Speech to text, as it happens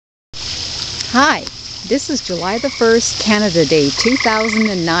Hi, this is July the 1st, Canada Day,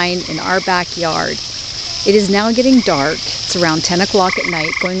 2009 in our backyard. It is now getting dark. It's around 10 o'clock at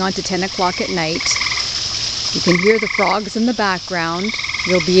night, going on to 10 o'clock at night. You can hear the frogs in the background.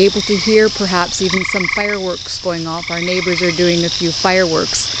 You'll be able to hear perhaps even some fireworks going off. Our neighbors are doing a few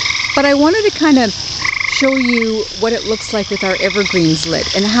fireworks. But I wanted to kind of show you what it looks like with our evergreens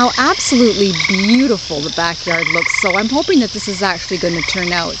lit and how absolutely beautiful the backyard looks. So I'm hoping that this is actually going to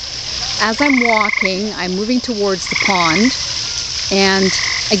turn out. As I'm walking, I'm moving towards the pond, and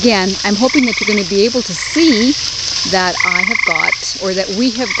again, I'm hoping that you're going to be able to see that I have got, or that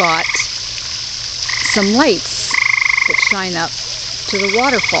we have got, some lights that shine up to the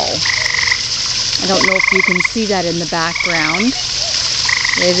waterfall. I don't know if you can see that in the background.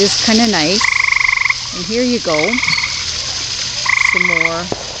 It is kind of nice. And here you go. Some more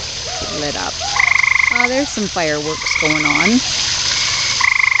lit up. There's some fireworks going on.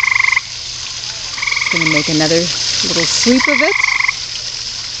 Going to make another little sweep of it.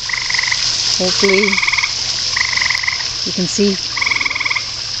 Hopefully you can see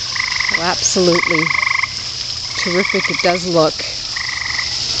how absolutely terrific it does look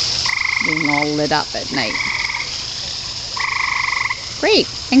being all lit up at night. Great,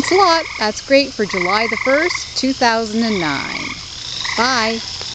 thanks a lot. That's great for July the 1st, 2009. Bye.